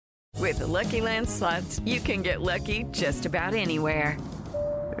With the Lucky Land Slots, you can get lucky just about anywhere.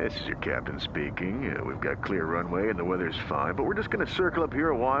 This is your captain speaking. We've got clear runway and the weather's fine, but we're just going to circle up here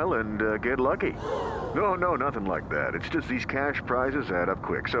a while and get lucky. No, nothing like that. It's just these cash prizes add up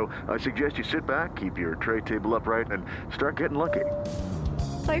quick. So I suggest you sit back, keep your tray table upright, and start getting lucky.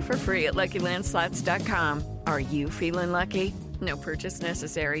 Play for free at LuckyLandSlots.com. Are you feeling lucky? No purchase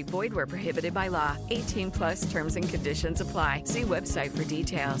necessary. Void where prohibited by law. 18+ terms and conditions apply. See website for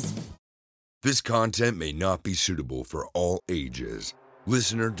details. This content may not be suitable for all ages.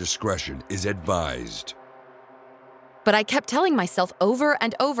 Listener discretion is advised. But I kept telling myself over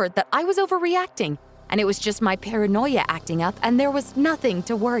and over that I was overreacting, and it was just my paranoia acting up, and there was nothing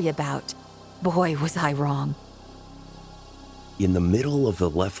to worry about. Boy, was I wrong. In the middle of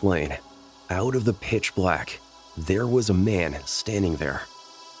the left lane, out of the pitch black, there was a man standing there.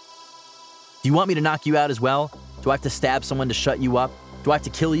 Do you want me to knock you out as well? Do I have to stab someone to shut you up? Do I have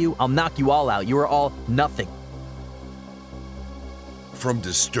to kill you? I'll knock you all out. You are all nothing. From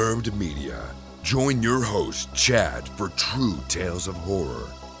Disturbed Media, join your host, Chad, for true tales of horror,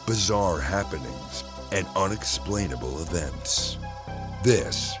 bizarre happenings, and unexplainable events.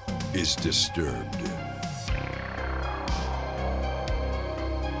 This is Disturbed.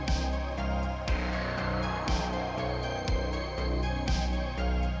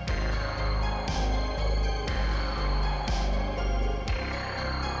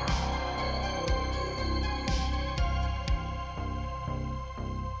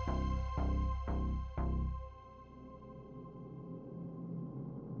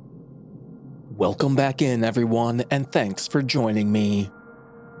 Welcome back in, everyone, and thanks for joining me.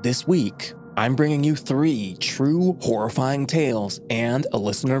 This week, I'm bringing you 3 true horrifying tales and a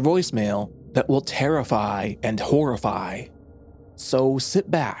listener voicemail that will terrify and horrify. So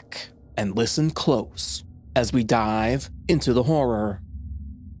sit back and listen close as we dive into the horror.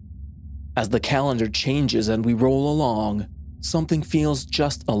 As the calendar changes and we roll along, something feels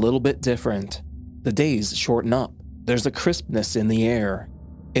just a little bit different. The days shorten up. There's a crispness in the air.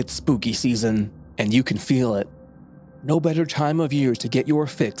 It's spooky season, and you can feel it. No better time of year to get your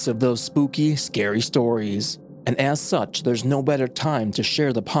fix of those spooky, scary stories. And as such, there's no better time to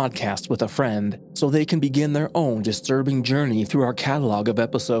share the podcast with a friend so they can begin their own disturbing journey through our catalog of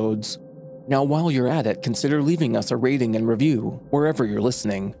episodes. Now, while you're at it, consider leaving us a rating and review wherever you're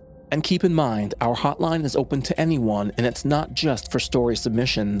listening. And keep in mind, our hotline is open to anyone, and it's not just for story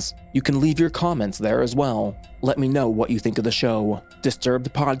submissions. You can leave your comments there as well. Let me know what you think of the show.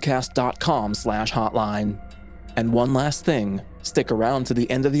 DisturbedPodcast.com/hotline. And one last thing, stick around to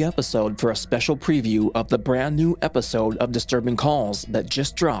the end of the episode for a special preview of the brand new episode of Disturbing Calls that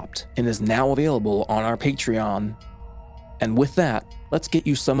just dropped and is now available on our Patreon. And with that, let's get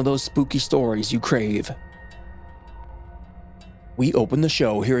you some of those spooky stories you crave. We open the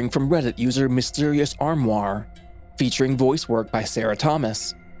show hearing from Reddit user Mysterious Armoire, featuring voice work by Sarah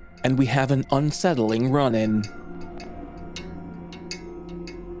Thomas, and we have an unsettling run-in.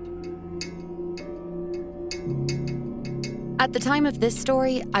 At the time of this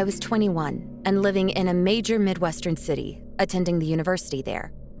story, I was 21 and living in a major Midwestern city, attending the university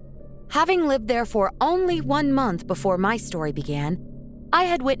there. Having lived there for only 1 month before my story began, I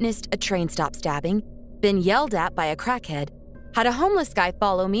had witnessed a train stop stabbing, been yelled at by a crackhead, had a homeless guy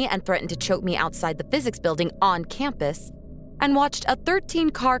follow me and threaten to choke me outside the physics building on campus, and watched a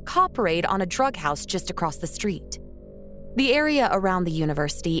 13-car cop raid on a drug house just across the street. The area around the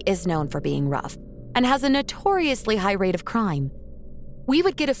university is known for being rough and has a notoriously high rate of crime. We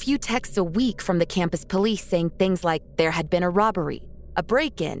would get a few texts a week from the campus police saying things like there had been a robbery, a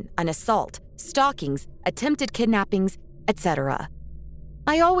break-in, an assault, stalkings, attempted kidnappings, etc.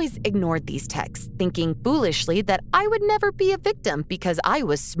 I always ignored these texts, thinking foolishly that I would never be a victim because I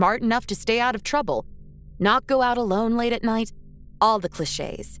was smart enough to stay out of trouble, not go out alone late at night, all the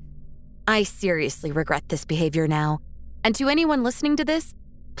cliches. I seriously regret this behavior now. And to anyone listening to this,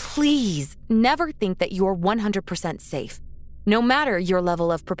 please never think that you're 100% safe, no matter your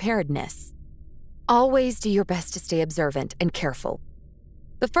level of preparedness. Always do your best to stay observant and careful.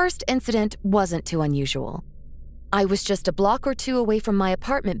 The first incident wasn't too unusual. I was just a block or two away from my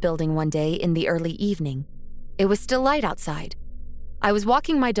apartment building one day in the early evening. It was still light outside. I was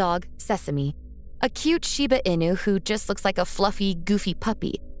walking my dog, Sesame, a cute Shiba Inu who just looks like a fluffy, goofy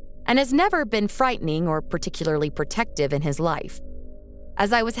puppy, and has never been frightening or particularly protective in his life.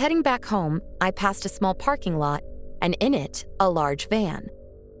 As I was heading back home, I passed a small parking lot, and in it, a large van.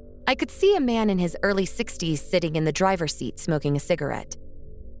 I could see a man in his early 60s sitting in the driver's seat smoking a cigarette.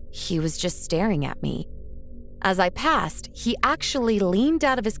 He was just staring at me. As I passed, he actually leaned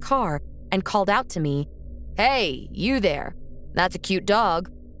out of his car and called out to me, "Hey, you there. That's a cute dog.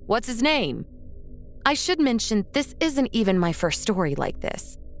 What's his name? I should mention this isn't even my first story like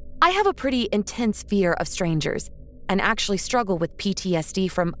this. I have a pretty intense fear of strangers and actually struggle with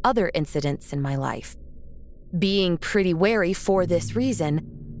PTSD from other incidents in my life. Being pretty wary for this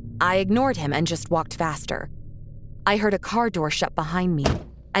reason, I ignored him and just walked faster. I heard a car door shut behind me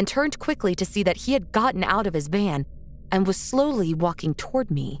and turned quickly to see that he had gotten out of his van and was slowly walking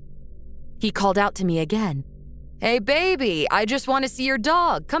toward me. He called out to me again. "Hey, baby, I just want to see your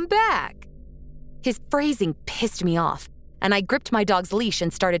dog. Come back." His phrasing pissed me off, and I gripped my dog's leash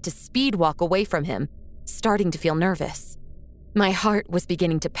and started to speed walk away from him, starting to feel nervous. My heart was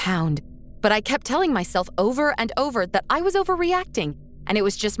beginning to pound, but I kept telling myself over and over that I was overreacting, and it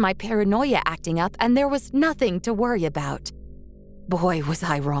was just my paranoia acting up, and there was nothing to worry about. Boy, was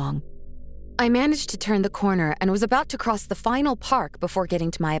I wrong. I managed to turn the corner and was about to cross the final park before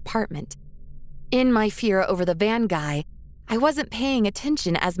getting to my apartment. In my fear over the van guy, I wasn't paying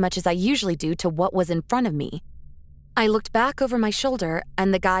attention as much as I usually do to what was in front of me. I looked back over my shoulder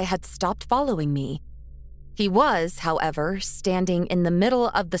and the guy had stopped following me. He was, however, standing in the middle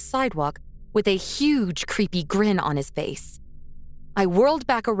of the sidewalk with a huge, creepy grin on his face. I whirled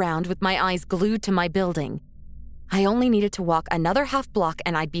back around with my eyes glued to my building. I only needed to walk another half block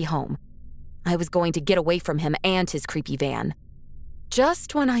and I'd be home. I was going to get away from him and his creepy van.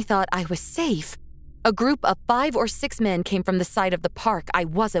 Just when I thought I was safe, a group of 5 or 6 men came from the side of the park I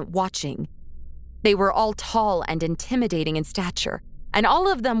wasn't watching. They were all tall and intimidating in stature, and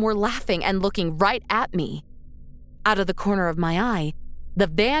all of them were laughing and looking right at me. Out of the corner of my eye, the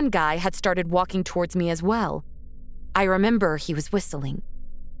van guy had started walking towards me as well. I remember he was whistling.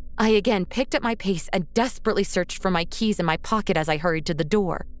 I again picked up my pace and desperately searched for my keys in my pocket as I hurried to the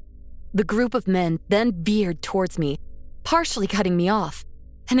door. The group of men then veered towards me, partially cutting me off,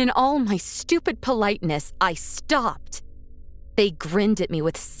 and in all my stupid politeness, I stopped. They grinned at me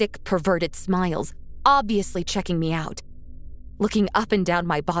with sick, perverted smiles, obviously checking me out. Looking up and down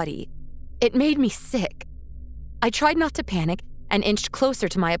my body, it made me sick. I tried not to panic and inched closer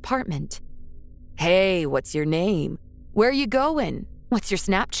to my apartment. "Hey, what's your name? Where are you going? What's your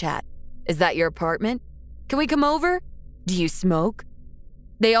Snapchat? Is that your apartment? Can we come over? Do you smoke?"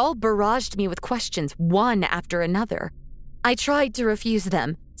 They all barraged me with questions, one after another. I tried to refuse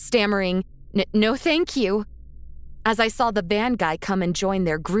them, stammering, "No thank you," as I saw the van guy come and join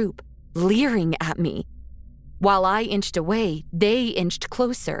their group, leering at me. While I inched away, they inched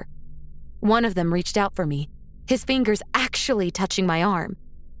closer. One of them reached out for me, his fingers actually touching my arm.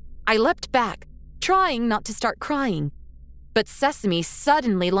 I leapt back, trying not to start crying. But Sesame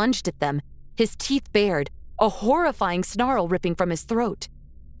suddenly lunged at them, his teeth bared, a horrifying snarl ripping from his throat.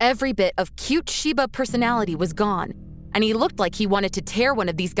 Every bit of cute Shiba personality was gone, and he looked like he wanted to tear one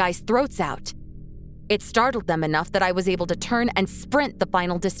of these guys' throats out. It startled them enough that I was able to turn and sprint the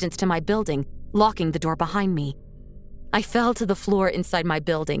final distance to my building, locking the door behind me. I fell to the floor inside my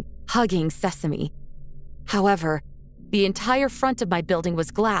building, hugging Sesame. However, the entire front of my building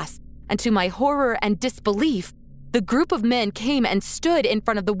was glass, and to my horror and disbelief, the group of men came and stood in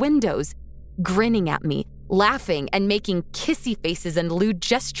front of the windows, grinning at me, laughing and making kissy faces and lewd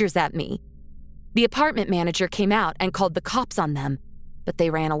gestures at me. The apartment manager came out and called the cops on them, but they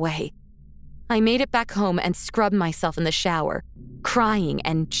ran away. I made it back home and scrubbed myself in the shower, crying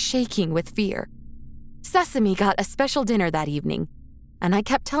and shaking with fear. Sesame got a special dinner that evening, and I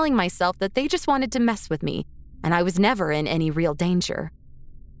kept telling myself that they just wanted to mess with me, and I was never in any real danger.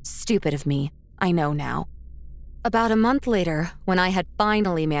 Stupid of me, I know now. About a month later, when I had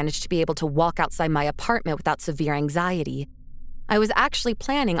finally managed to be able to walk outside my apartment without severe anxiety, I was actually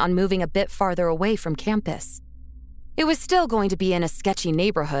planning on moving a bit farther away from campus. It was still going to be in a sketchy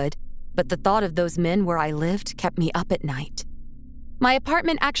neighborhood, but the thought of those men where I lived kept me up at night. My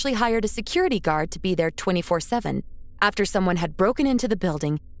apartment actually hired a security guard to be there 24/7 after someone had broken into the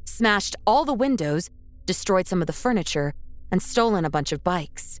building, smashed all the windows, destroyed some of the furniture, and stolen a bunch of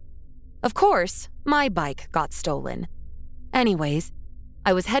bikes. Of course, my bike got stolen. Anyways,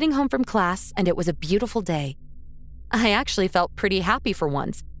 I was heading home from class and it was a beautiful day. I actually felt pretty happy for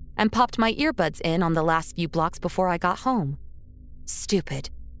once and popped my earbuds in on the last few blocks before I got home. Stupid,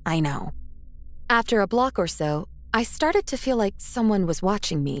 I know. After a block or so, I started to feel like someone was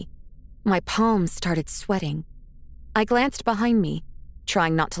watching me. My palms started sweating. I glanced behind me,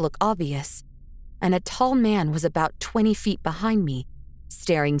 trying not to look obvious, and a tall man was about 20 feet behind me,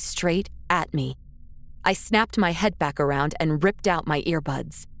 staring straight at me. I snapped my head back around and ripped out my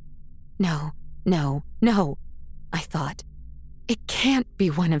earbuds. No, I thought. It can't be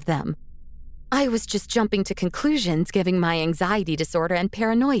one of them. I was just jumping to conclusions, giving my anxiety disorder and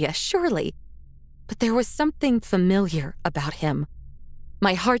paranoia, surely. But there was something familiar about him.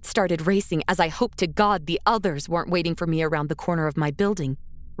 My heart started racing as I hoped to God the others weren't waiting for me around the corner of my building,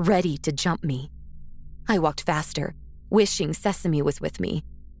 ready to jump me. I walked faster, wishing Sesame was with me.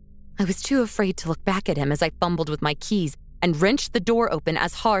 I was too afraid to look back at him as I fumbled with my keys and wrenched the door open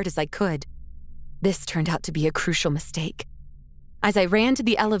as hard as I could. This turned out to be a crucial mistake. As I ran to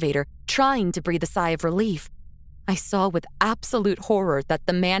the elevator, trying to breathe a sigh of relief, I saw with absolute horror that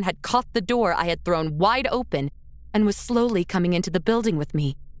the man had caught the door I had thrown wide open and was slowly coming into the building with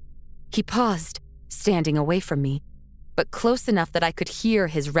me. He paused, standing away from me, but close enough that I could hear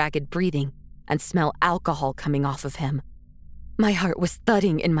his ragged breathing and smell alcohol coming off of him. My heart was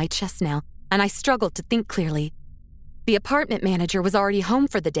thudding in my chest now, and I struggled to think clearly. The apartment manager was already home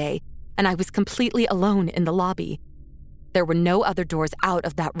for the day, and I was completely alone in the lobby. There were no other doors out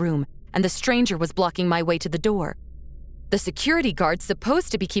of that room, and the stranger was blocking my way to the door. The security guard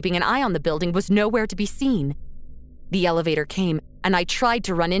supposed to be keeping an eye on the building was nowhere to be seen. The elevator came, and I tried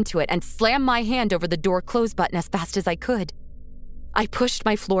to run into it and slam my hand over the door close button as fast as I could. I pushed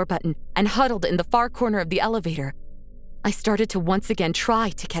my floor button and huddled in the far corner of the elevator. I started to once again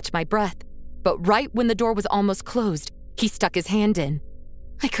try to catch my breath, but right when the door was almost closed, he stuck his hand in.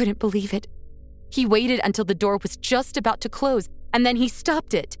 I couldn't believe it. He waited until the door was just about to close, and then he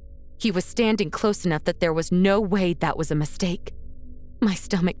stopped it. He was standing close enough that there was no way that was a mistake. My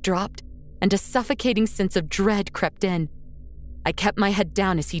stomach dropped, and a suffocating sense of dread crept in. I kept my head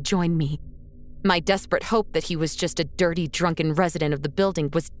down as he joined me. My desperate hope that he was just a dirty, drunken resident of the building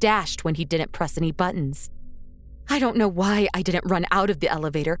was dashed when he didn't press any buttons. I don't know why I didn't run out of the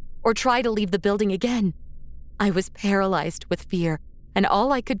elevator or try to leave the building again. I was paralyzed with fear, and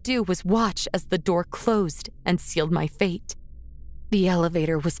all I could do was watch as the door closed and sealed my fate. The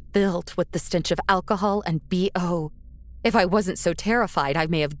elevator was filled with the stench of alcohol and BO. If I wasn't so terrified, I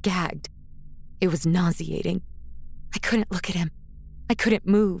may have gagged. It was nauseating. I couldn't look at him. I couldn't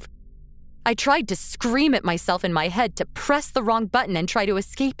move. I tried to scream at myself in my head to press the wrong button and try to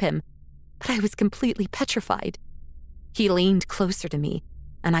escape him, but I was completely petrified. He leaned closer to me,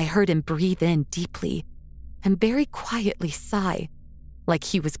 and I heard him breathe in deeply and very quietly sigh, like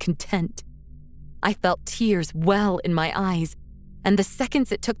he was content. I felt tears well in my eyes, and the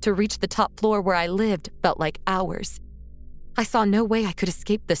seconds it took to reach the top floor where I lived felt like hours. I saw no way I could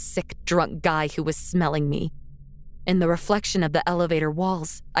escape the sick, drunk guy who was smelling me. In the reflection of the elevator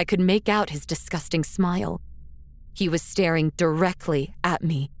walls, I could make out his disgusting smile. He was staring directly at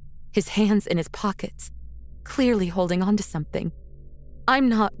me, his hands in his pockets, clearly holding on to something. I'm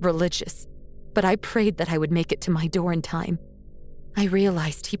not religious, but I prayed that I would make it to my door in time. I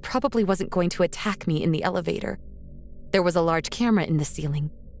realized he probably wasn't going to attack me in the elevator. There was a large camera in the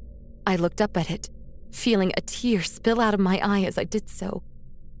ceiling. I looked up at it, feeling a tear spill out of my eye as I did so,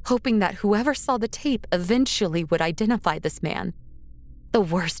 hoping that whoever saw the tape eventually would identify this man. The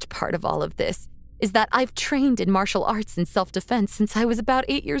worst part of all of this is that I've trained in martial arts and self-defense since I was about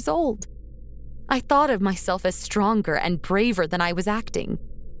 8 years old. I thought of myself as stronger and braver than I was acting.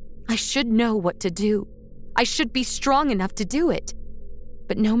 I should know what to do. I should be strong enough to do it.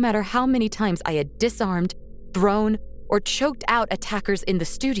 But no matter how many times I had disarmed, thrown, or choked out attackers in the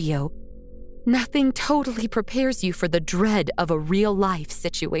studio, nothing totally prepares you for the dread of a real-life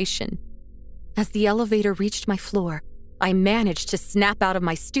situation. As the elevator reached my floor, I managed to snap out of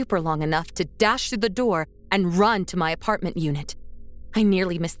my stupor long enough to dash through the door and run to my apartment unit. I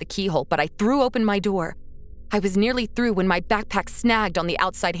nearly missed the keyhole, but I threw open my door. I was nearly through when my backpack snagged on the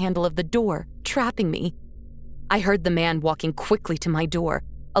outside handle of the door, trapping me. I heard the man walking quickly to my door,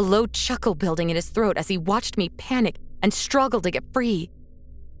 a low chuckle building in his throat as he watched me panic and struggle to get free.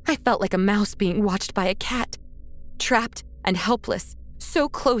 I felt like a mouse being watched by a cat, trapped and helpless, so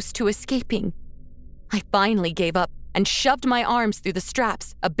close to escaping. I finally gave up and shoved my arms through the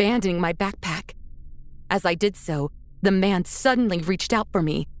straps, abandoning my backpack. As I did so, the man suddenly reached out for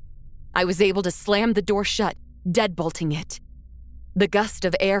me. I was able to slam the door shut, deadbolting it. The gust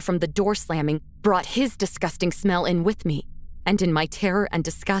of air from the door slamming brought his disgusting smell in with me, and in my terror and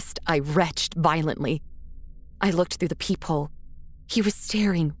disgust, I retched violently. I looked through the peephole. He was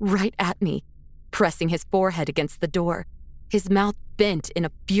staring right at me, pressing his forehead against the door, his mouth bent in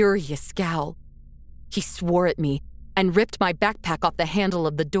a furious scowl. He swore at me and ripped my backpack off the handle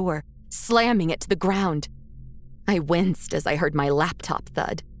of the door, slamming it to the ground. I winced as I heard my laptop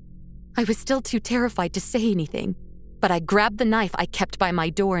thud. I was still too terrified to say anything, but I grabbed the knife I kept by my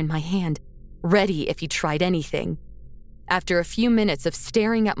door in my hand, ready if he tried anything. After a few minutes of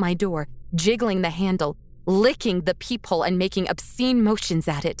staring at my door, jiggling the handle, licking the peephole and making obscene motions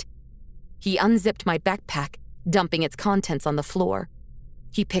at it, he unzipped my backpack, dumping its contents on the floor.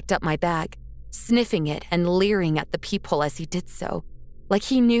 He picked up my bag, sniffing it and leering at the peephole as he did so, like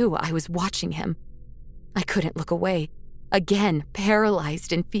he knew I was watching him. I couldn't look away, again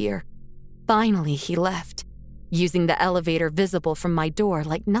paralyzed in fear. Finally, he left, using the elevator visible from my door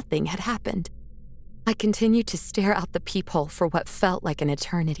like nothing had happened. I continued to stare out the peephole for what felt like an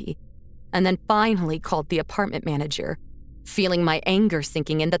eternity, and then finally called the apartment manager, feeling my anger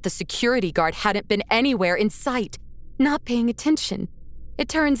sinking in that the security guard hadn't been anywhere in sight, not paying attention. It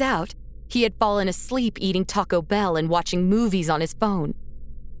turns out he had fallen asleep eating Taco Bell and watching movies on his phone.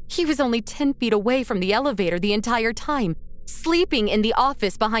 He was only 10 feet away from the elevator the entire time, sleeping in the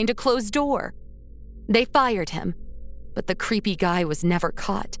office behind a closed door. They fired him, but the creepy guy was never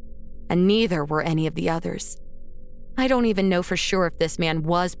caught, and neither were any of the others. I don't even know for sure if this man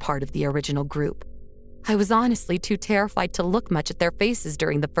was part of the original group. I was honestly too terrified to look much at their faces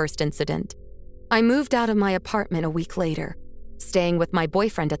during the first incident. I moved out of my apartment a week later, staying with my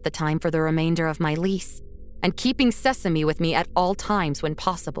boyfriend at the time for the remainder of my lease, and keeping Sesame with me at all times when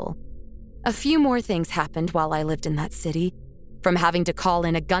possible. A few more things happened while I lived in that city, from having to call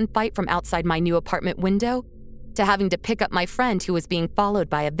in a gunfight from outside my new apartment window, to having to pick up my friend who was being followed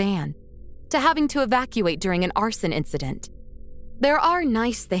by a van, to having to evacuate during an arson incident. There are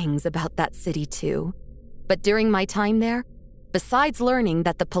nice things about that city too, but during my time there, besides learning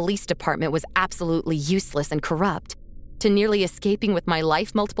that the police department was absolutely useless and corrupt, to nearly escaping with my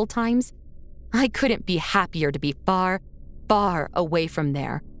life multiple times, I couldn't be happier to be far, far away from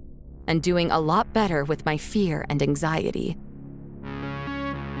there, and doing a lot better with my fear and anxiety.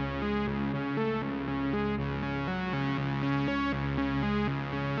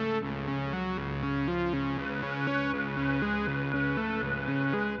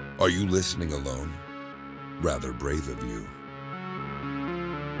 Are you listening alone? Rather brave of you.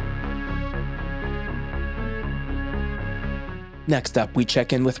 Next up, we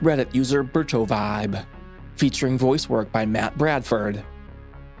check in with Reddit user BertoVibe, featuring voice work by Matt Bradford.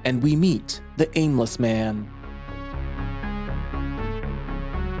 And we meet the Aimless Man.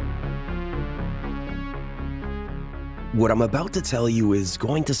 What I'm about to tell you is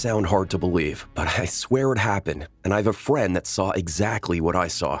going to sound hard to believe, but I swear it happened, and I have a friend that saw exactly what I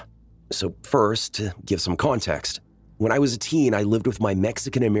saw. So first, to give some context, when I was a teen, I lived with my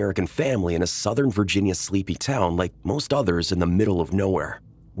Mexican-American family in a Southern Virginia sleepy town like most others in the middle of nowhere.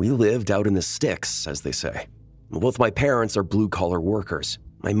 We lived out in the sticks, as they say. Both my parents are blue-collar workers.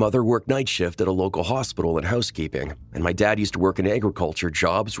 My mother worked night shift at a local hospital in housekeeping, and my dad used to work in agriculture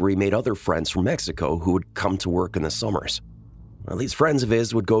jobs where he made other friends from Mexico who would come to work in the summers. Well, these friends of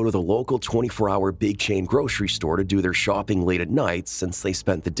his would go to the local 24-hour big chain grocery store to do their shopping late at night since they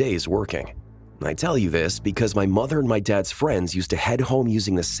spent the days working. I tell you this because my mother and my dad's friends used to head home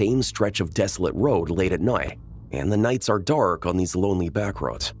using the same stretch of desolate road late at night, and the nights are dark on these lonely back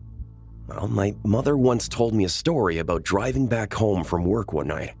roads. Well, my mother once told me a story about driving back home from work one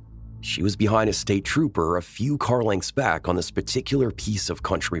night. She was behind a state trooper a few car lengths back on this particular piece of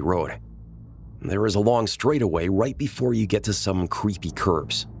country road. There is a long straightaway right before you get to some creepy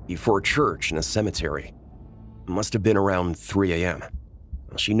curbs, before a church and a cemetery. It must have been around 3 a.m.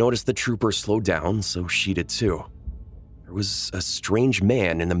 She noticed the trooper slow down, so she did too. There was a strange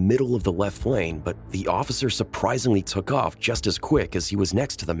man in the middle of the left lane, but the officer surprisingly took off just as quick as he was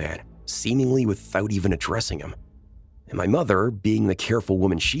next to the man, seemingly without even addressing him. And my mother, being the careful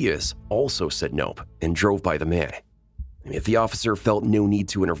woman she is, also said nope and drove by the man. If the officer felt no need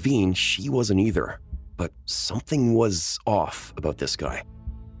to intervene, she wasn't either. But something was off about this guy.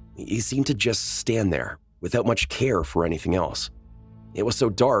 He seemed to just stand there, without much care for anything else. It was so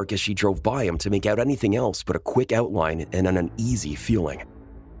dark as she drove by him to make out anything else but a quick outline and an uneasy feeling.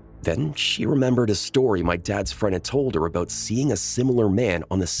 Then she remembered a story my dad's friend had told her about seeing a similar man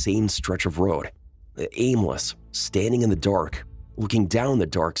on the same stretch of road. Aimless, standing in the dark, looking down the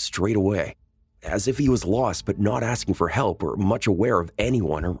dark straight away, as if he was lost but not asking for help or much aware of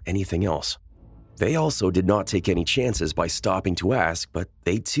anyone or anything else. They also did not take any chances by stopping to ask, but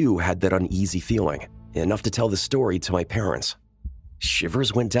they too had that uneasy feeling, enough to tell the story to my parents.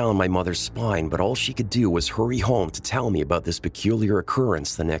 Shivers went down my mother's spine, but all she could do was hurry home to tell me about this peculiar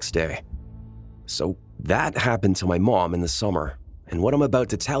occurrence the next day. So that happened to my mom in the summer, and what I'm about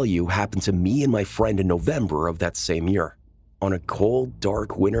to tell you happened to me and my friend in November of that same year, on a cold,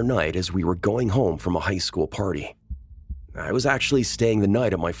 dark winter night as we were going home from a high school party. I was actually staying the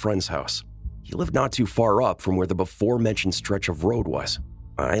night at my friend's house. He lived not too far up from where the before-mentioned stretch of road was.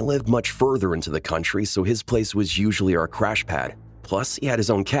 I lived much further into the country, so his place was usually our crash pad. Plus, he had his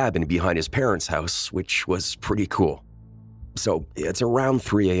own cabin behind his parents' house, which was pretty cool. So, it's around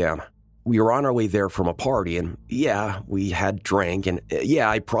 3 a.m. We were on our way there from a party, and yeah, we had drank, and yeah,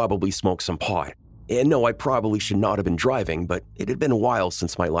 I probably smoked some pot. And no, I probably should not have been driving, but it had been a while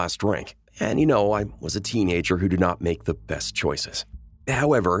since my last drink. And I was a teenager who did not make the best choices.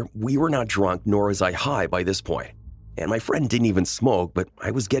 However, we were not drunk, nor was I high by this point. And my friend didn't even smoke, but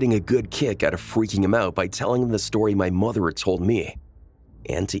I was getting a good kick out of freaking him out by telling him the story my mother had told me.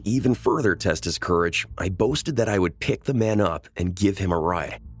 And to even further test his courage, I boasted that I would pick the man up and give him a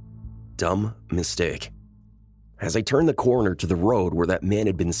ride. Dumb mistake. As I turned the corner to the road where that man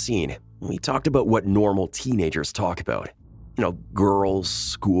had been seen, we talked about what normal teenagers talk about. Girls,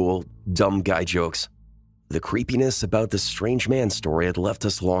 school, dumb guy jokes. The creepiness about the strange man story had left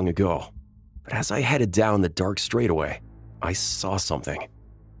us long ago. But as I headed down the dark straightaway, I saw something.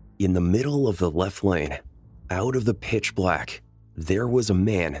 In the middle of the left lane, out of the pitch black, there was a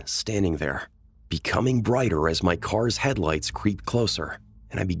man standing there, becoming brighter as my car's headlights creeped closer,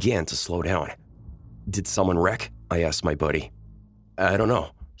 and I began to slow down. Did someone wreck? I asked my buddy. I don't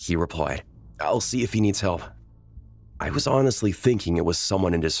know, he replied. I'll see if he needs help. I was honestly thinking it was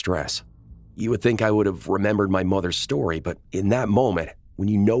someone in distress. You would think I would have remembered my mother's story, but in that moment, when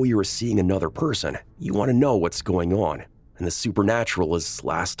you know you are seeing another person, you want to know what's going on, and the supernatural is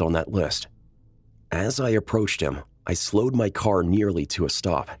last on that list. As I approached him, I slowed my car nearly to a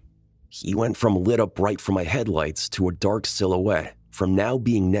stop. He went from lit up bright from my headlights to a dark silhouette from now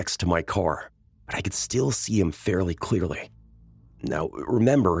being next to my car, but I could still see him fairly clearly. Now,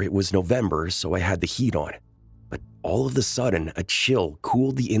 remember, it was November, so I had the heat on. But all of a sudden, a chill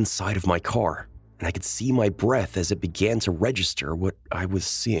cooled the inside of my car, and I could see my breath as it began to register what I was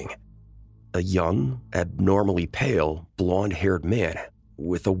seeing. A young, abnormally pale, blonde-haired man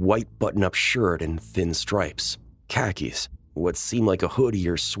with a white button-up shirt and thin stripes, khakis, what seemed like a hoodie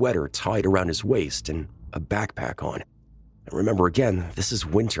or sweater tied around his waist, and a backpack on. And remember again, this is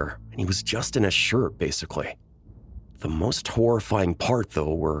winter, and he was just in a shirt, basically. The most horrifying part,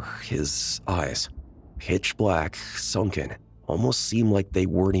 though, were his eyes. Pitch black, sunken, almost seemed like they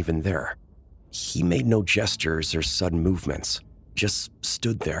weren't even there. He made no gestures or sudden movements, just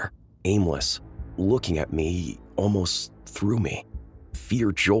stood there, aimless, looking at me almost through me.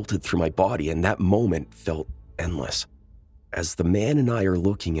 Fear jolted through my body, and that moment felt endless. As the man and I are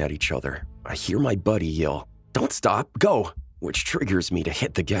looking at each other, I hear my buddy yell, "Don't stop, go!" which triggers me to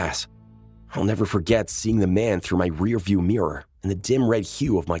hit the gas. I'll never forget seeing the man through my rearview mirror and the dim red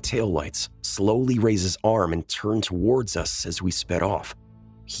hue of my taillights slowly raise his arm and turn towards us as we sped off.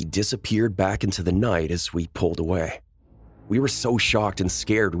 He disappeared back into the night as we pulled away. We were so shocked and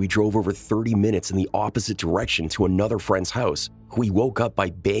scared we drove over 30 minutes in the opposite direction to another friend's house, who we woke up by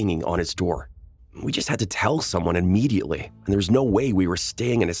banging on his door. We just had to tell someone immediately, and there's no way we were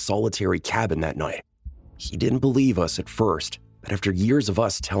staying in a solitary cabin that night. He didn't believe us at first, but after years of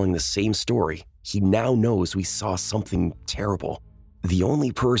us telling the same story, he now knows we saw something terrible. The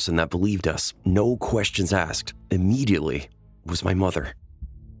only person that believed us, no questions asked, immediately, was my mother.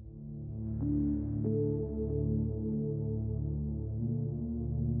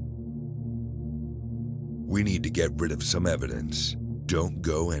 We need to get rid of some evidence. Don't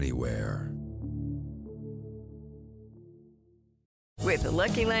go anywhere. With the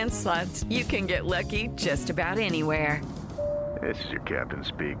Lucky Land Slots, you can get lucky just about anywhere. This is your captain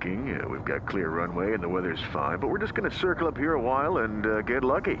speaking. We've got clear runway and the weather's fine, but we're just going to circle up here a while and get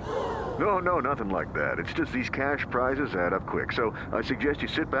lucky. No, nothing like that. It's just these cash prizes add up quick. So I suggest you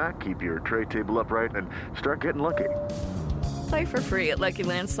sit back, keep your tray table upright, and start getting lucky. Play for free at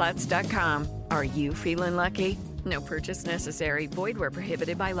LuckyLandSlots.com. Are you feeling lucky? No purchase necessary. Void where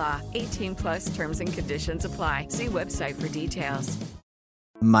prohibited by law. 18+ terms and conditions apply. See website for details.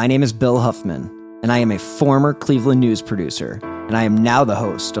 My name is Bill Huffman, and I am a former Cleveland news producer, and I am now the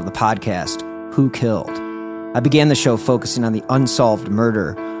host of the podcast, Who Killed? I began the show focusing on the unsolved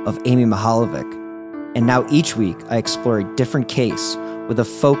murder of Amy Mihaljevic, and now each week I explore a different case with a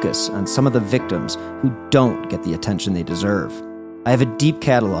focus on some of the victims who don't get the attention they deserve. I have a deep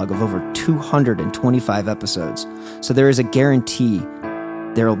catalog of over 225 episodes, so there is a guarantee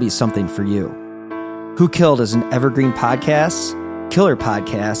there will be something for you. Who Killed is an evergreen podcasts, killer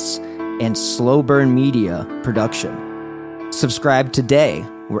podcasts, and slow burn media production. Subscribe today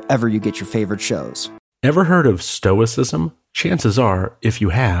wherever you get your favorite shows. Ever heard of Stoicism? Chances are, if you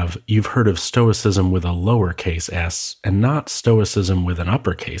have, you've heard of Stoicism with a lowercase s and not Stoicism with an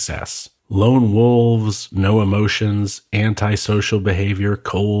uppercase S. Lone wolves, no emotions, antisocial behavior,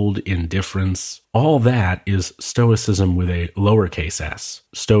 cold indifference. All that is Stoicism with a lowercase s.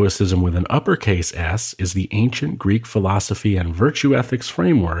 Stoicism with an uppercase S is the ancient Greek philosophy and virtue ethics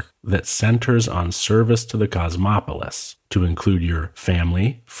framework that centers on service to the cosmopolis, to include your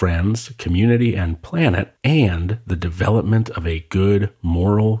family, friends, community, and planet, and the development of a good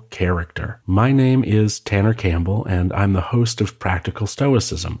moral character. My name is Tanner Campbell, and I'm the host of Practical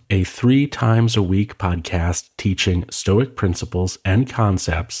Stoicism, a 3 times a week podcast teaching Stoic principles and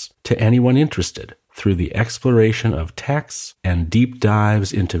concepts to anyone interested through the exploration of texts and deep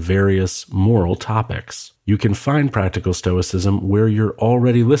dives into various moral topics. You can find Practical Stoicism where you're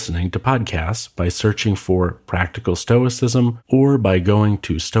already listening to podcasts by searching for Practical Stoicism or by going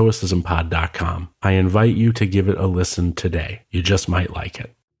to stoicismpod.com. I invite you to give it a listen today. You just might like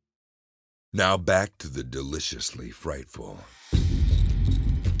it. Now back to the deliciously frightful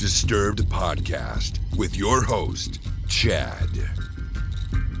Disturbed Podcast with your host, Chad.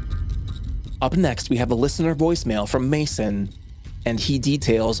 Up next, we have a listener voicemail from Mason, and he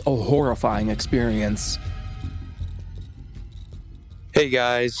details a horrifying experience. Hey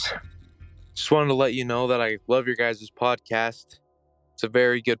guys, just wanted to let you know that I love your guys' podcast. It's a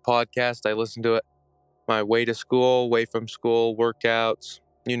very good podcast. I listen to it my way to school, way from school, workouts,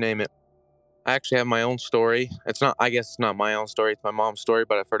 you name it. I actually have my own story. I guess it's not my own story, it's my mom's story,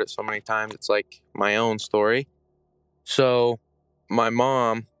 but I've heard it so many times, it's like my own story. So, my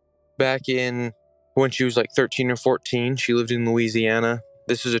mom, back in when she was like 13 or 14, she lived in Louisiana.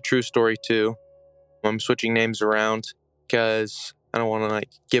 This is a true story too. I'm switching names around because I don't want to like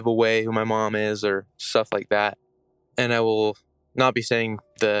give away who my mom is or stuff like that. And I will not be saying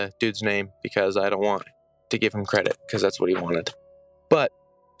the dude's name because I don't want to give him credit because that's what he wanted. But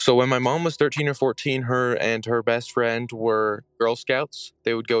so when my mom was 13 or 14, her and her best friend were Girl Scouts.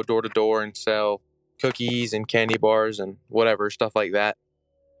 They would go door to door and sell cookies and candy bars and whatever, stuff like that.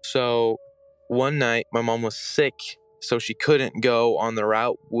 So one night my mom was sick, so she couldn't go on the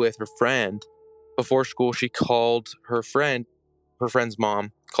route with her friend. Before school, she called her friend's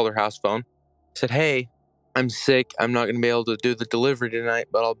mom, called her house phone, said, "Hey, I'm sick. I'm not going to be able to do the delivery tonight,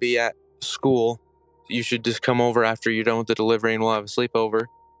 but I'll be at school. You should just come over after you're done with the delivery and we'll have a sleepover."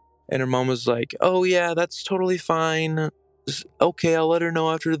 And her mom was like, "Oh yeah, that's totally fine. Okay, I'll let her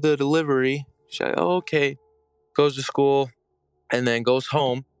know after the delivery." She's like, "Oh, okay." Goes to school and then goes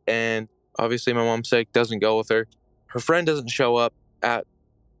home. And obviously my mom's sick, doesn't go with her. Her friend doesn't show up at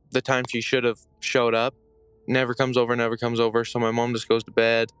the time she should have showed up. Never comes over. So my mom just goes to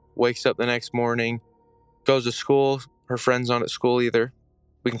bed, wakes up the next morning, goes to school. Her friend's not at school either.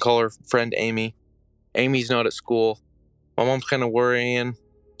 We can call her friend Amy. Amy's not at school. My mom's kind of worrying.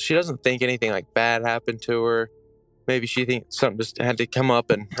 She doesn't think anything like bad happened to her. Maybe she thinks something just had to come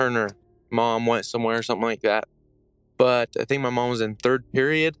up and her and her mom went somewhere or something like that. But I think my mom was in third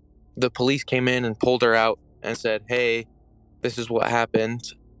period. The police came in and pulled her out and said, "Hey, this is what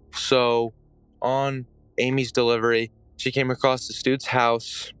happened." So on Amy's delivery, she came across this dude's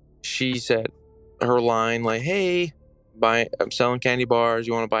house. She said her line like, "Hey, I'm selling candy bars.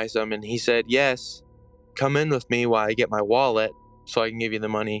 You want to buy some?" And he said, "Yes, come in with me while I get my wallet so I can give you the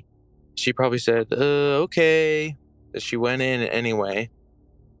money." She probably said, okay. She went in anyway.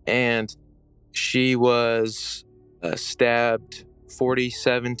 And she was stabbed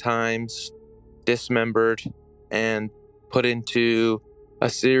 47 times, dismembered, and put into a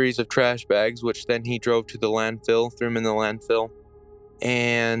series of trash bags, which then he drove to the landfill, threw them in the landfill.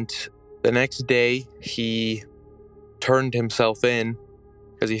 And the next day, he turned himself in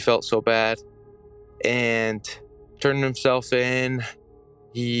because he felt so bad. And turned himself in.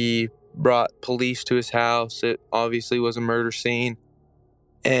 He brought police to his house. It obviously was a murder scene.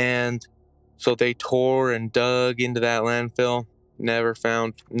 And so they tore and dug into that landfill. Never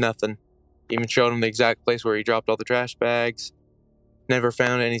found nothing. Even showed him the exact place where he dropped all the trash bags. Never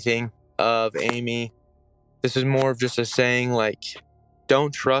found anything of Amy. This is more of just a saying like,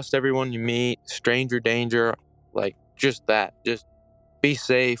 don't trust everyone you meet. Stranger danger. Like, just that. Just be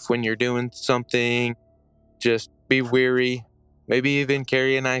safe when you're doing something. Just be wary. Maybe even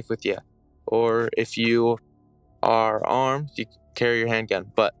carry a knife with you. Or if you are armed, you carry your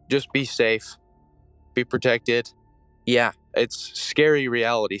handgun. But just be safe. Be protected. Yeah, it's a scary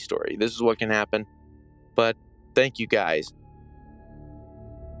reality story. This is what can happen. But thank you guys.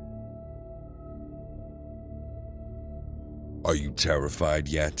 Are you terrified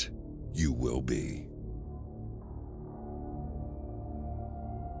yet? You will be.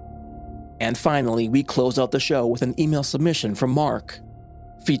 And finally, we close out the show with an email submission from Mark,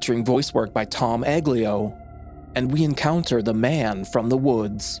 featuring voice work by Tom Aglio, and we encounter the man from the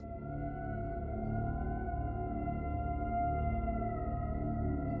woods.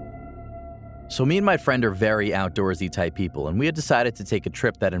 So me and my friend are very outdoorsy type people, and we had decided to take a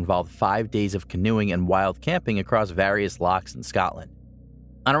trip that involved 5 days of canoeing and wild camping across various lochs in Scotland.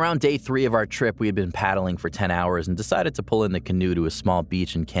 On around day 3 of our trip, we had been paddling for 10 hours and decided to pull in the canoe to a small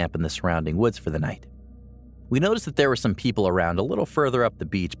beach and camp in the surrounding woods for the night. We noticed that there were some people around a little further up the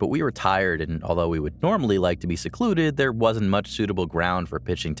beach, but we were tired, and although we would normally like to be secluded, there wasn't much suitable ground for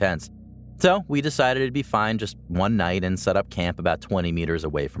pitching tents. So we decided it'd be fine just one night and set up camp about 20 meters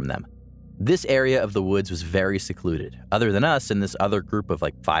away from them. This area of the woods was very secluded. Other than us and this other group of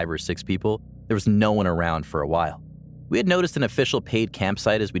like 5 or 6 people, there was no one around for a while. We had noticed an official paid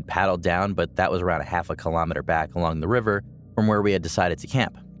campsite as we'd paddled down, but that was around a half a kilometer back along the river from where we had decided to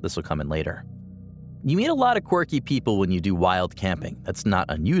camp. This will come in later. You meet a lot of quirky people when you do wild camping. That's not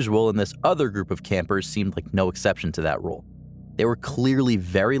unusual, and this other group of campers seemed like no exception to that rule. They were clearly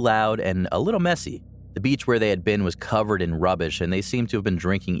very loud and a little messy. The beach where they had been was covered in rubbish, and they seemed to have been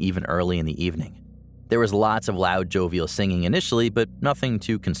drinking even early in the evening. There was lots of loud, jovial singing initially, but nothing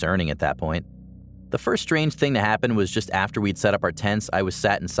too concerning at that point. The first strange thing to happen was just after we'd set up our tents, I was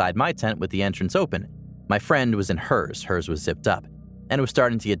sat inside my tent with the entrance open. My friend was in hers was zipped up, and it was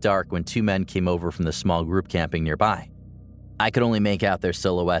starting to get dark when 2 men came over from the small group camping nearby. I could only make out their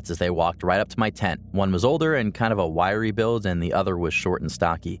silhouettes as they walked right up to my tent. One was older and kind of a wiry build, and the other was short and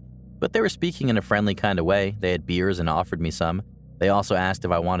stocky. But they were speaking in a friendly kind of way. They had beers and offered me some. They also asked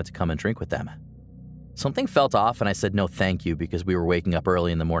if I wanted to come and drink with them. Something felt off and I said no thank you because we were waking up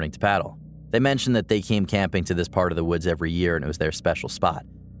early in the morning to paddle. They mentioned that they came camping to this part of the woods every year and it was their special spot.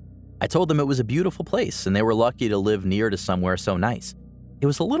 I told them it was a beautiful place and they were lucky to live near to somewhere so nice. It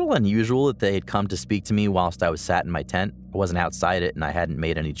was a little unusual that they had come to speak to me whilst I was sat in my tent. I wasn't outside it and I hadn't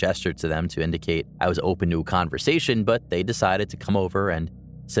made any gesture to them to indicate I was open to a conversation, but they decided to come over and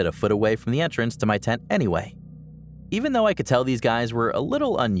sit a foot away from the entrance to my tent anyway. Even though I could tell these guys were a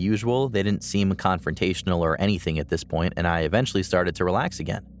little unusual, they didn't seem confrontational or anything at this point, and I eventually started to relax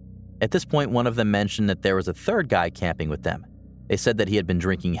again. At this point, one of them mentioned that there was a third guy camping with them. They said that he had been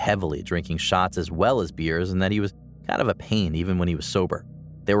drinking heavily, drinking shots as well as beers, and that he was kind of a pain even when he was sober.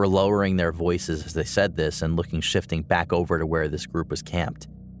 They were lowering their voices as they said this and shifting back over to where this group was camped.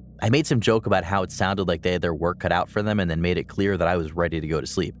 I made some joke about how it sounded like they had their work cut out for them and then made it clear that I was ready to go to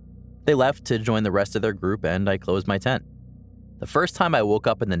sleep. They left to join the rest of their group and I closed my tent. The first time I woke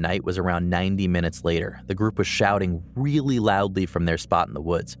up in the night was around 90 minutes later. The group was shouting really loudly from their spot in the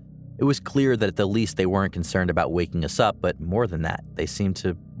woods. It was clear that at the least they weren't concerned about waking us up, but more than that, they seemed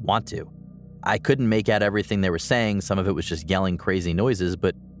to want to. I couldn't make out everything they were saying. Some of it was just yelling crazy noises,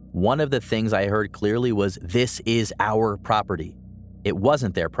 but one of the things I heard clearly was, "This is our property." It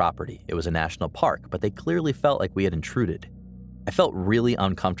wasn't their property. It was a national park, but they clearly felt like we had intruded. I felt really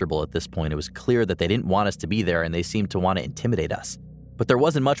uncomfortable at this point. It was clear that they didn't want us to be there and they seemed to want to intimidate us. But there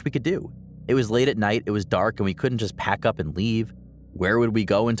wasn't much we could do. It was late at night, it was dark, and we couldn't just pack up and leave. Where would we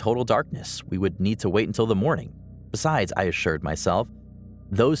go in total darkness? We would need to wait until the morning. Besides, I assured myself,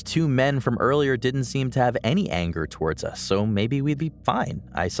 those 2 men from earlier didn't seem to have any anger towards us, so maybe we'd be fine.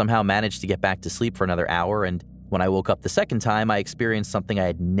 I somehow managed to get back to sleep for another hour, and when I woke up the second time, I experienced something I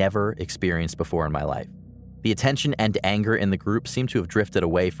had never experienced before in my life. The attention and anger in the group seemed to have drifted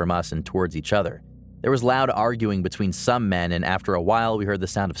away from us and towards each other. There was loud arguing between some men, and after a while, we heard the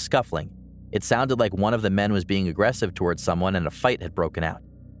sound of scuffling. It sounded like one of the men was being aggressive towards someone and a fight had broken out.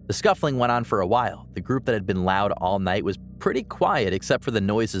 The scuffling went on for a while. The group that had been loud all night was pretty quiet except for the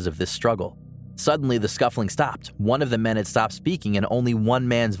noises of this struggle. Suddenly, the scuffling stopped. One of the men had stopped speaking, and only one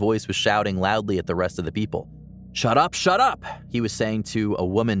man's voice was shouting loudly at the rest of the people. "Shut up, shut up," he was saying to a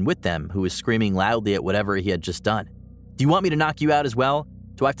woman with them who was screaming loudly at whatever he had just done. "Do you want me to knock you out as well?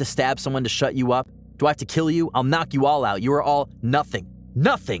 Do I have to stab someone to shut you up? Do I have to kill you? I'll knock you all out. You are all nothing.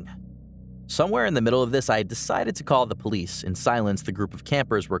 Nothing." Somewhere in the middle of this, I had decided to call the police. In silence, the group of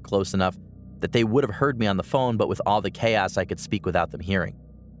campers were close enough that they would have heard me on the phone, but with all the chaos, I could speak without them hearing.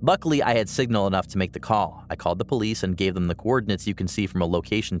 Luckily, I had signal enough to make the call. I called the police and gave them the coordinates you can see from a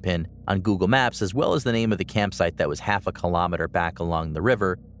location pin on Google Maps, as well as the name of the campsite that was half a kilometer back along the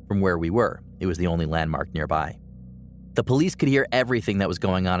river from where we were. It was the only landmark nearby. The police could hear everything that was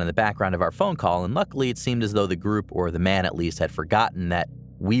going on in the background of our phone call, and luckily it seemed as though the group, or the man at least, had forgotten that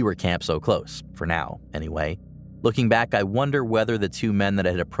we were camped so close, for now, anyway. Looking back, I wonder whether the 2 men that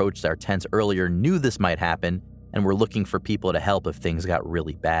had approached our tents earlier knew this might happen and were looking for people to help if things got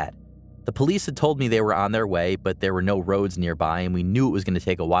really bad. The police had told me they were on their way, but there were no roads nearby, and we knew it was going to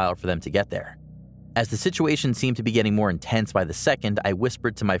take a while for them to get there. As the situation seemed to be getting more intense by the second, I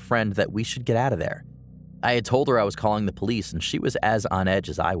whispered to my friend that we should get out of there. I had told her I was calling the police, and she was as on edge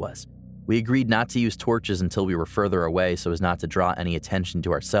as I was. We agreed not to use torches until we were further away so as not to draw any attention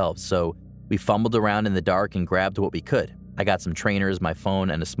to ourselves, so We fumbled around in the dark and grabbed what we could. I got some trainers, my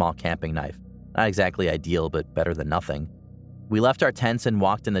phone, and a small camping knife. Not exactly ideal, but better than nothing. We left our tents and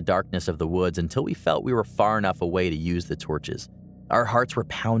walked in the darkness of the woods until we felt we were far enough away to use the torches. Our hearts were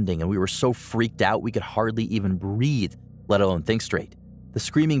pounding and we were so freaked out we could hardly even breathe, let alone think straight. The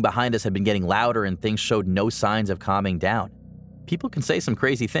screaming behind us had been getting louder and things showed no signs of calming down. People can say some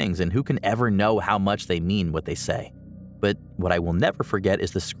crazy things, and who can ever know how much they mean what they say? But what I will never forget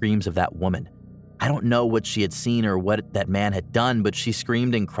is the screams of that woman. I don't know what she had seen or what that man had done, but she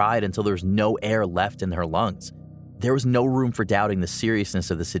screamed and cried until there was no air left in her lungs. There was no room for doubting the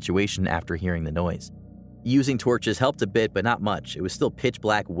seriousness of the situation after hearing the noise. Using torches helped a bit, but not much. It was still pitch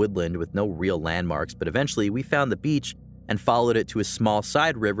black woodland with no real landmarks, but eventually we found the beach and followed it to a small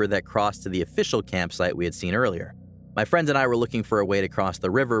side river that crossed to the official campsite we had seen earlier. My friends and I were looking for a way to cross the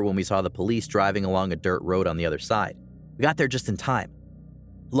river when we saw the police driving along a dirt road on the other side. We got there just in time.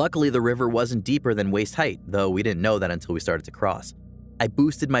 Luckily, the river wasn't deeper than waist height, though we didn't know that until we started to cross. I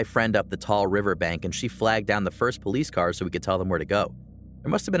boosted my friend up the tall riverbank and she flagged down the first police car so we could tell them where to go.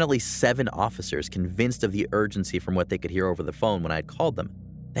 There must have been at least 7 officers convinced of the urgency from what they could hear over the phone when I had called them.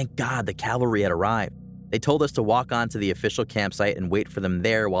 Thank God the cavalry had arrived. They told us to walk on to the official campsite and wait for them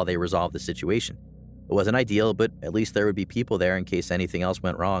there while they resolved the situation. It wasn't ideal, but at least there would be people there in case anything else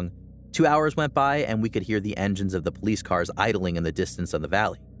went wrong. 2 hours went by and we could hear the engines of the police cars idling in the distance of the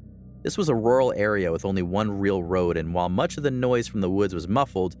valley. This was a rural area with only one real road, and while much of the noise from the woods was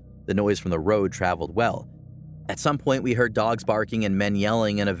muffled, the noise from the road traveled well. At some point, we heard dogs barking and men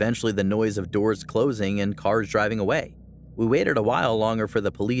yelling, and eventually the noise of doors closing and cars driving away. We waited a while longer for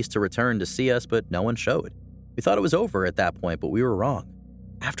the police to return to see us, but no one showed. We thought it was over at that point, but we were wrong.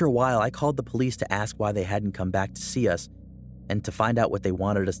 After a while, I called the police to ask why they hadn't come back to see us and to find out what they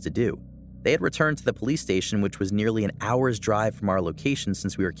wanted us to do. They had returned to the police station, which was nearly an hour's drive from our location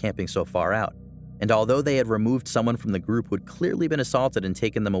since we were camping so far out. And although they had removed someone from the group who had clearly been assaulted and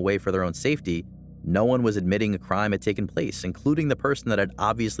taken them away for their own safety, no one was admitting a crime had taken place, including the person that had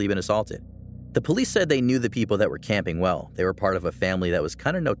obviously been assaulted. The police said they knew the people that were camping well. They were part of a family that was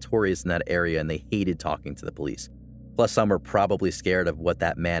kind of notorious in that area and they hated talking to the police. Plus, some were probably scared of what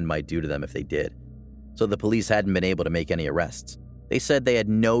that man might do to them if they did. So the police hadn't been able to make any arrests. They said they had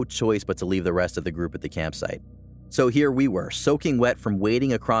no choice but to leave the rest of the group at the campsite. So here we were, soaking wet from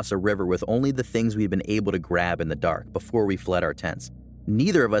wading across a river with only the things we'd been able to grab in the dark before we fled our tents.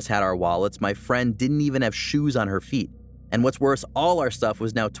 Neither of us had our wallets. My friend didn't even have shoes on her feet. And what's worse, all our stuff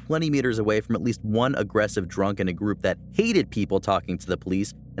was now 20 meters away from at least one aggressive drunk in a group that hated people talking to the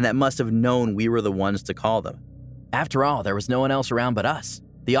police and that must have known we were the ones to call them. After all, there was no one else around but us.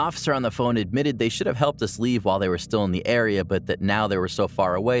 The officer on the phone admitted they should have helped us leave while they were still in the area, but that now they were so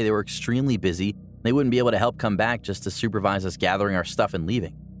far away, they were extremely busy. They wouldn't be able to help come back just to supervise us gathering our stuff and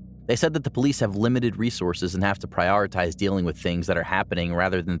leaving. They said that the police have limited resources and have to prioritize dealing with things that are happening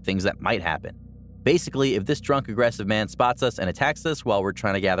rather than things that might happen. Basically, if this drunk, aggressive man spots us and attacks us while we're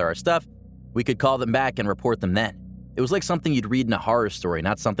trying to gather our stuff, we could call them back and report them then. It was like something you'd read in a horror story,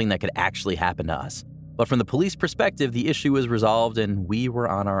 not something that could actually happen to us. But from the police perspective, the issue was resolved and we were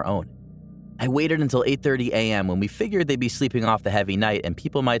on our own. I waited until 8:30 a.m. when we figured they'd be sleeping off the heavy night and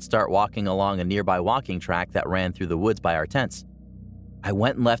people might start walking along a nearby walking track that ran through the woods by our tents. I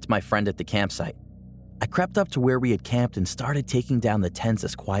went and left my friend at the campsite. I crept up to where we had camped and started taking down the tents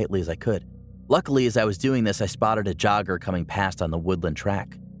as quietly as I could. Luckily, as I was doing this, I spotted a jogger coming past on the woodland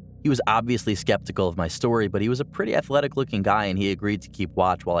track. He was obviously skeptical of my story, but he was a pretty athletic-looking guy and he agreed to keep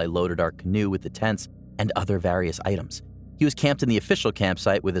watch while I loaded our canoe with the tents and other various items. He was camped in the official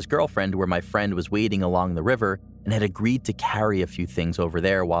campsite with his girlfriend where my friend was wading along the river and had agreed to carry a few things over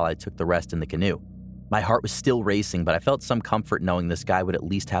there while I took the rest in the canoe. My heart was still racing, but I felt some comfort knowing this guy would at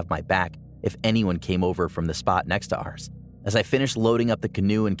least have my back if anyone came over from the spot next to ours. As I finished loading up the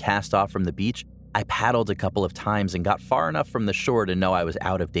canoe and cast off from the beach, I paddled a couple of times and got far enough from the shore to know I was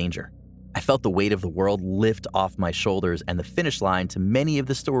out of danger. I felt the weight of the world lift off my shoulders and the finish line to many of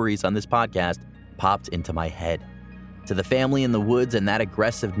the stories on this podcast popped into my head. To the family in the woods and that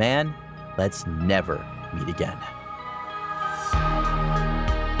aggressive man, let's never meet again.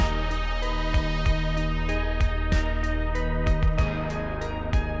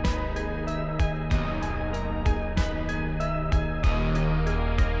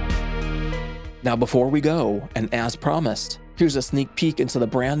 Now before we go, and as promised, here's a sneak peek into the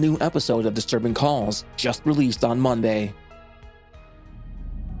brand new episode of Disturbing Calls, just released on Monday.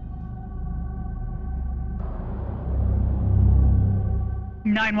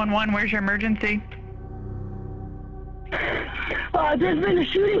 "911, where's your emergency?" There's been a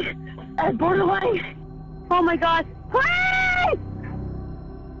shooting at Borderline. Oh my God. Please!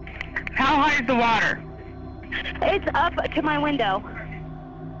 How high is the water? It's up to my window.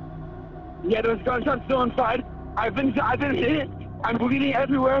 Yeah, there's gunshots still inside. I've been hit. I'm bleeding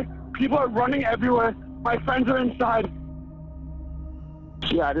everywhere. People are running everywhere. My friends are inside.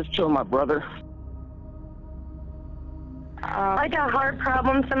 Yeah, I just killed my brother. I got heart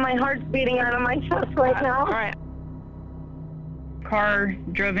problems and my heart's beating out of my chest right now. All right. Car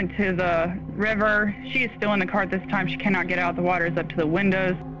drove into the river. She is still in the car at this time. She cannot get out. The water is up to the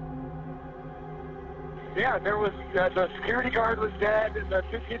windows. Yeah, there was the security guard was dead. The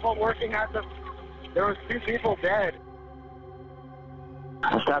two people working at there was 2 people dead.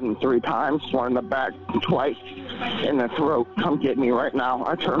 I shot him 3 times, one in the back, twice in the throat. Come get me right now.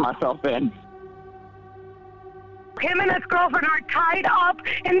 I turned myself in. Him and his girlfriend are tied up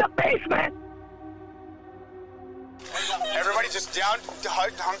in the basement. Everybody just down,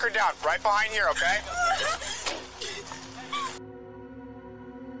 hunker down, right behind here, okay?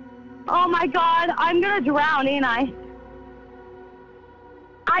 Oh my God, I'm gonna drown, ain't I?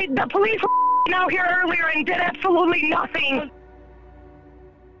 The police were out here earlier and did absolutely nothing.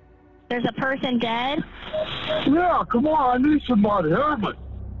 There's a person dead? Yeah, come on, I need somebody, help me.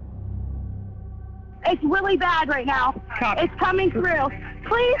 It's really bad right now. It's coming through.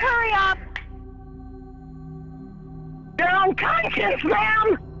 Please hurry up. They're unconscious,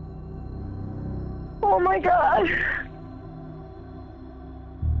 ma'am. Oh my God.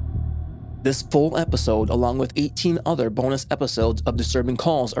 This full episode, along with 18 other bonus episodes of Disturbing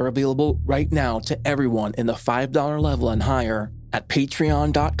Calls, are available right now to everyone in the $5 level and higher at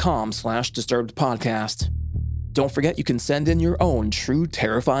patreon.com/disturbedpodcast. Don't forget you can send in your own true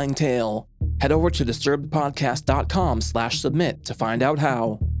terrifying tale. Head over to disturbedpodcast.com/submit to find out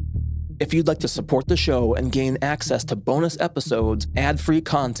how. If you'd like to support the show and gain access to bonus episodes, ad-free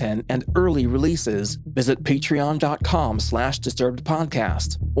content, and early releases, visit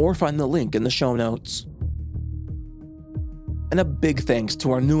patreon.com/disturbedpodcast or find the link in the show notes. And a big thanks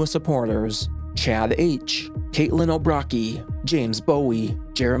to our newest supporters, Chad H., Caitlin O'Brocki, James Bowie,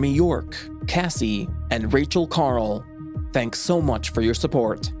 Jeremy York, Cassie, and Rachel Carl. Thanks so much for your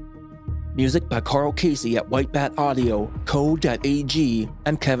support. Music by Carl Casey at White Bat Audio, Code.ag,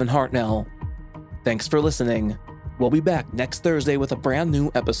 and Kevin Hartnell. Thanks for listening. We'll be back next Thursday with a brand new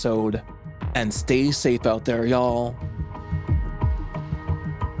episode. And stay safe out there, y'all.